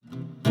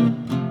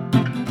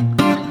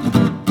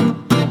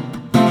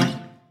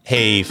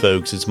Hey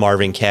folks, it's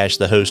Marvin Cash,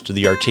 the host of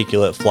The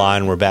Articulate Fly,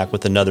 and we're back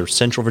with another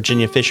Central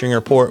Virginia fishing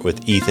report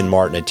with Ethan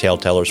Martin at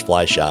TaleTellers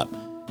Fly Shop.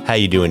 How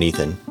you doing,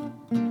 Ethan?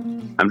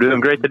 I'm doing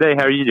great today.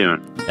 How are you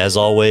doing? As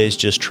always,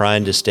 just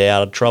trying to stay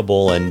out of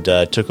trouble, and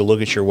took a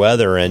look at your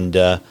weather, and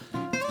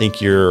think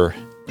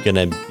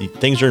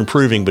things are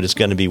improving, but it's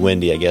going to be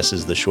windy, I guess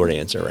is the short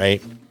answer,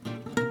 right?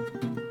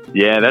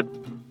 Yeah, that's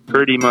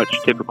pretty much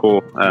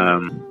typical.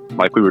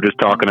 Like we were just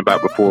talking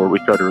about before we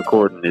started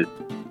recording, is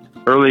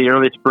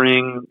early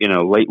spring,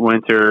 late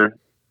winter,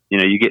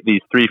 you get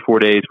these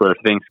 3-4 days where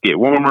things get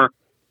warmer,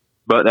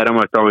 but that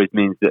almost always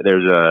means that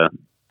there's a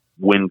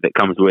wind that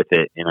comes with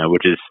it,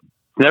 which is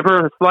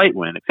never a slight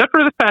wind, except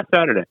for this past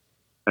Saturday.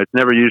 It's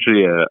never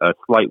usually a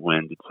slight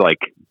wind. It's like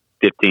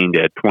 15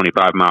 to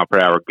 25 mile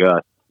per hour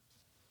gusts.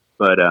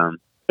 But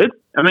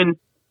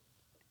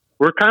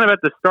we're kind of at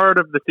the start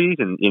of the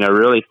season,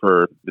 really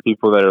for the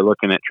people that are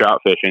looking at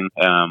trout fishing.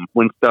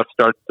 When stuff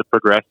starts to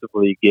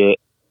progressively get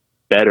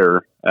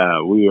better,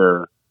 we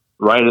are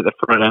right at the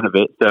front end of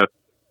it. So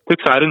it's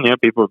exciting.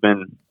 People have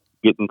been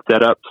getting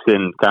setups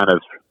and kind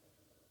of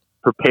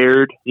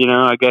prepared,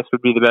 I guess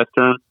would be the best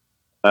term,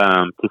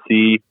 to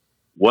see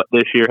what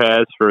this year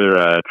has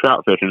for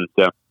trout fishing.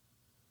 So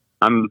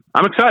I'm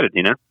excited,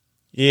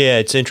 Yeah,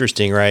 it's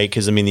interesting, right?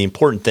 Because, the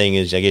important thing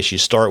is, I guess you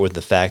start with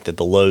the fact that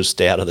the lows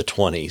stay out of the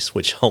 20s,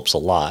 which helps a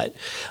lot.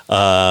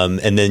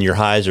 And then your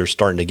highs are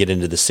starting to get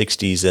into the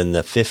 60s and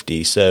the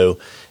 50s. So,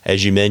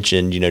 as you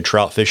mentioned,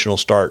 trout fishing will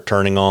start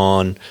turning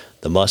on.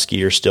 The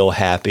muskie are still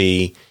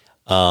happy.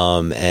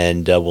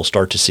 And we'll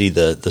start to see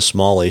the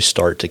smallies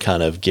start to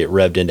kind of get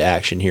revved into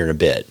action here in a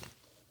bit.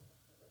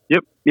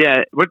 Yep.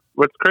 Yeah.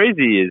 What's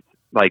crazy is,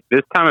 like,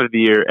 this time of the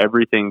year,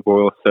 everything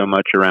boils so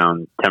much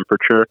around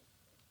temperature.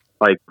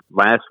 Like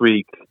last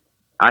week,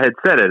 I had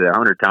said it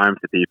 100 times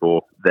to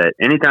people that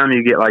anytime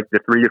you get like the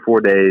 3 to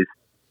 4 days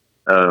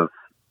of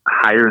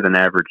higher than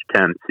average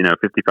temps,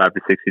 55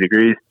 to 60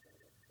 degrees,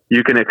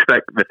 you can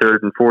expect the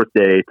third and fourth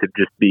day to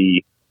just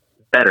be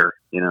better,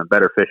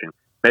 better fishing.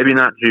 Maybe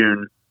not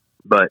June,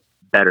 but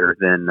better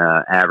than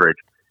average.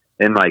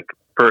 And like,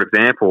 for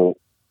example,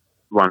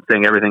 what I'm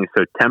saying everything is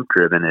so temp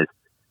driven is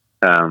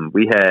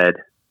we had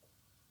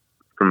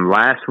from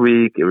last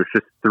week, it was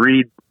just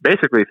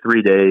basically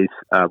 3 days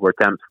where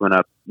temps went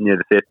up near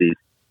the 50s.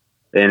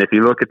 And if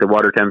you look at the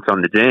water temps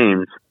on the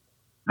James,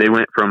 they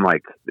went from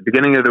like the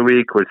beginning of the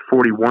week was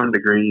 41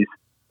 degrees.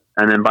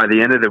 And then by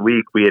the end of the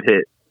week, we had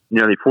hit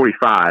nearly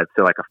 45.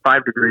 So like a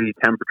 5-degree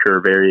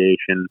temperature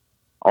variation,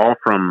 all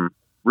from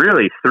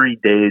really 3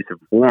 days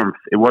of warmth.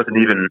 It wasn't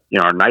even,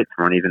 our nights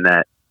weren't even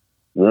that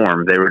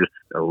warm. They were just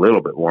a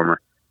little bit warmer.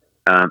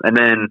 And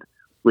then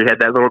we had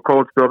that little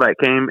cold spell that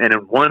came, and in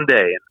one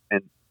day,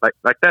 and like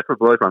that's what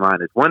blows my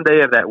mind is one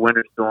day of that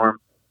winter storm,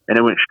 and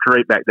it went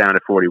straight back down to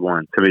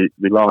 41. So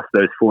we lost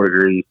those 4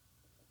 degrees.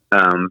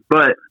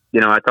 But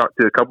I talked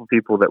to a couple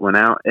people that went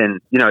out, and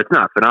it's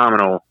not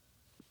phenomenal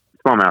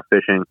smallmouth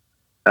fishing.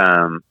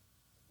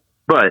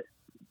 But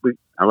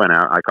I went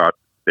out, I caught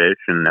fish,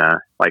 and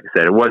like I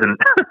said, it wasn't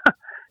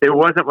it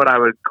wasn't what I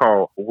would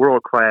call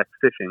world class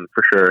fishing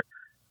for sure.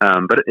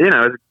 But it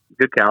was a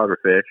good caliber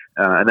fish.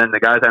 And then the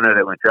guys I know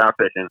that went trout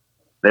fishing,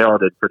 they all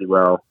did pretty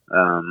well.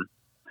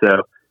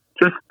 So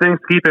just things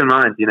to keep in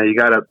mind. You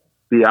got to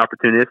be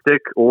opportunistic,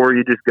 or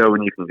you just go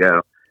when you can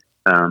go.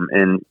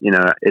 And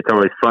it's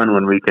always fun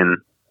when we can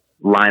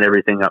line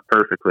everything up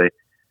perfectly.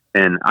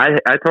 And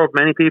I told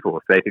many people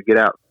if they could get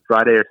out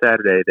Friday or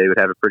Saturday, they would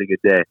have a pretty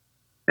good day.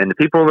 And the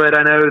people that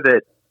I know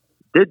that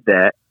did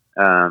that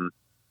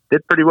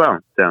did pretty well.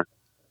 So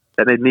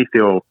that made me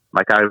feel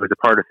like I was a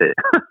part of it.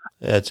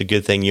 That's a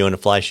good thing you own a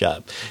fly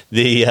shop.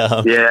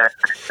 Yeah.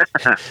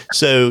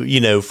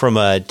 So, from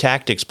a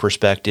tactics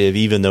perspective,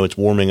 even though it's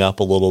warming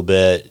up a little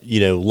bit,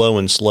 low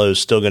and slow is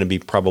still going to be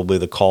probably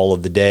the call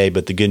of the day.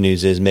 But the good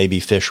news is maybe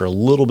fish are a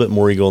little bit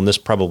more eagle, and this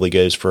probably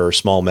goes for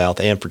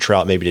smallmouth and for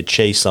trout, maybe to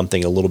chase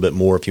something a little bit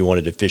more if you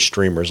wanted to fish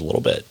streamers a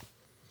little bit.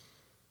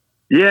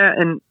 Yeah,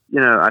 and,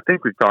 I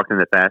think we've talked in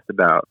the past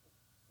about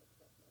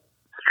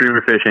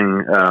streamer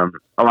fishing.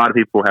 A lot of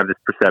people have this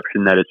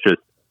perception that it's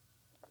just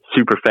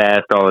super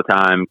fast all the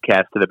time,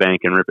 cast to the bank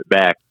and rip it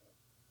back.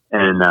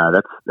 And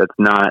that's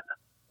not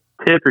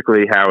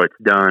typically how it's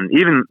done.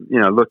 Even,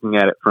 looking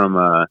at it from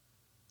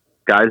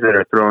guys that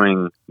are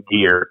throwing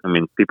gear,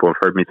 people have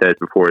heard me say this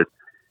before, is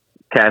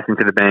casting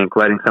to the bank,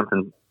 letting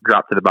something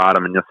drop to the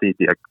bottom, and you'll see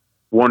like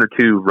 1 or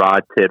 2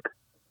 rod tip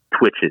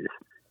twitches,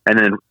 and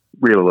then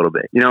reel a little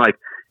bit. Like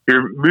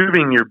you're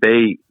moving your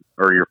bait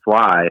or your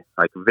fly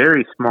like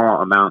very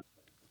small amounts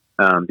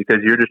because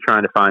you're just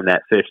trying to find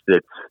that fish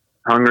that's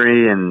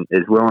hungry and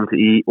is willing to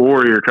eat,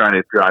 or you're trying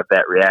to drive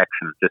that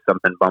reaction, just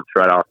something bumps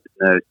right off his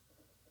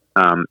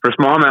nose. For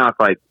smallmouth,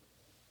 like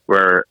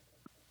where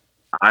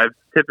I've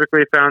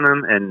typically found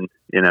them, and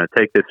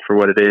take this for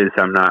what it is,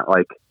 I'm not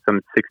like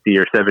some 60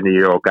 or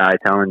 70-year-old guy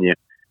telling you,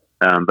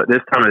 but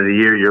this time of the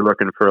year you're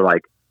looking for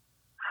like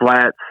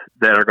flats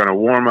that are going to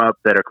warm up,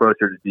 that are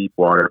closer to deep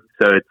water.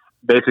 So it's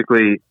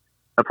basically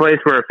a place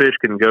where a fish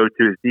can go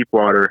to is deep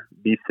water,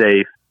 be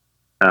safe,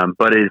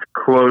 but is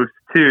close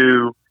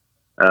to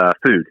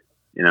food,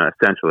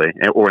 essentially,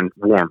 or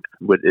warmth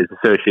is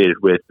associated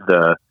with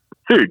the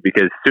food,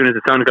 because as soon as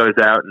the sun goes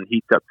out and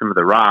heats up some of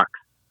the rocks,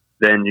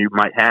 then you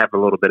might have a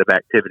little bit of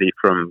activity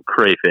from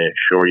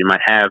crayfish, or you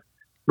might have a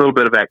little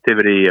bit of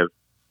activity of,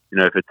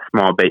 if it's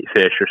small bait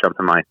fish or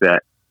something like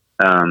that.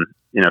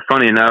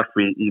 Funny enough,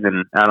 we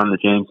even out on the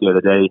James the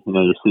other day,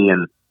 you're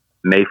seeing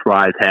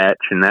mayflies hatch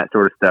and that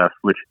sort of stuff,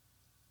 which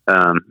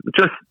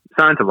just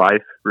signs of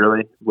life,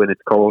 really, when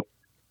it's cold.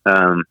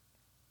 And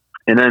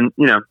then,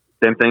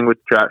 same thing with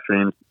trout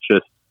streams,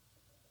 just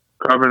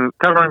covering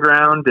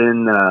ground.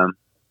 And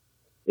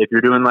if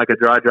you're doing like a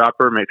dry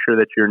dropper, make sure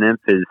that your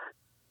nymph is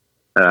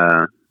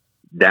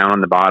down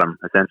on the bottom,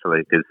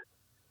 essentially, because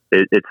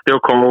it's still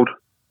cold.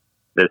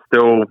 There's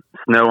still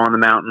snow on the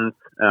mountains,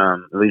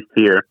 at least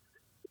here.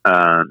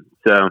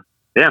 So,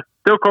 yeah,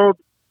 still cold,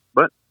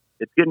 but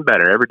it's getting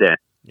better every day.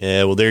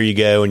 Yeah, well, there you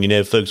go.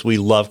 And, folks, we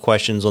love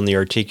questions on the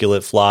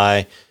articulate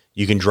fly.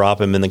 You can drop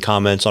them in the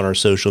comments on our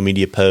social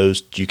media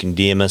post. You can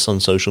DM us on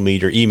social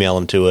media or email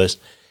them to us.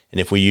 And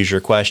if we use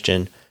your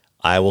question,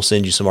 I will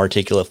send you some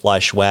articulate fly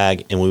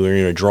swag. And we were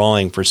in a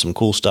drawing for some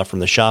cool stuff from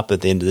the shop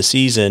at the end of the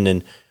season.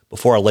 And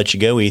before I let you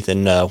go,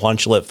 Ethan, why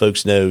don't you let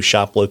folks know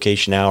shop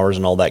location hours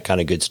and all that kind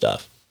of good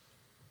stuff?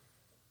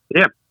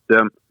 Yeah.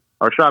 So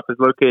our shop is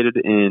located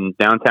in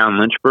downtown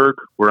Lynchburg.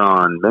 We're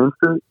on Main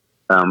Street.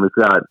 We've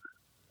got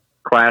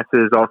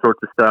classes, all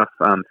sorts of stuff.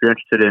 If you're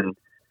interested in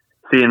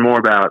seeing more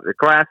about the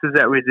classes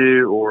that we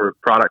do or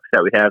products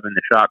that we have in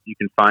the shop, you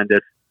can find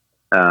us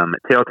at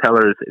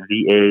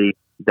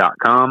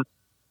TaleTellersVA.com.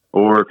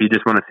 Or if you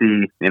just want to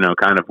see,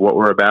 kind of what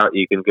we're about,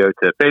 you can go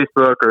to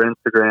Facebook or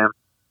Instagram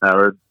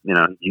or,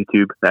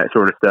 YouTube, that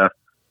sort of stuff.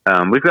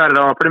 We've got it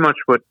all, pretty much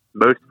what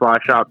most fly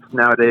shops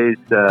nowadays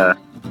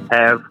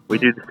have. We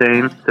do the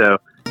same. So,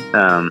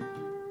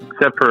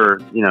 except for,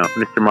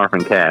 Mr.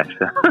 Marvin Cash.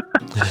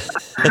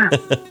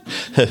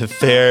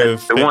 Fair.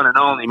 The one and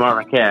only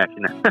Marvin Cash.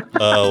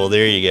 Oh, well,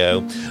 there you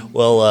go.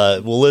 Well,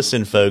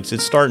 listen, folks,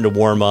 it's starting to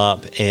warm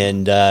up,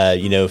 and,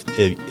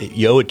 if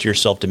you owe it to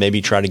yourself to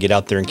maybe try to get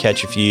out there and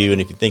catch a few,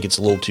 and if you think it's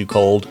a little too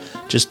cold,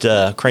 just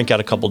crank out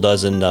a couple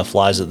dozen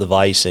flies at the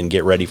vise and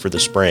get ready for the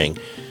spring.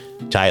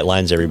 Tight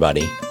lines,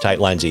 everybody. Tight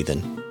lines,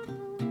 Ethan.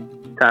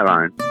 Tight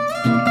lines.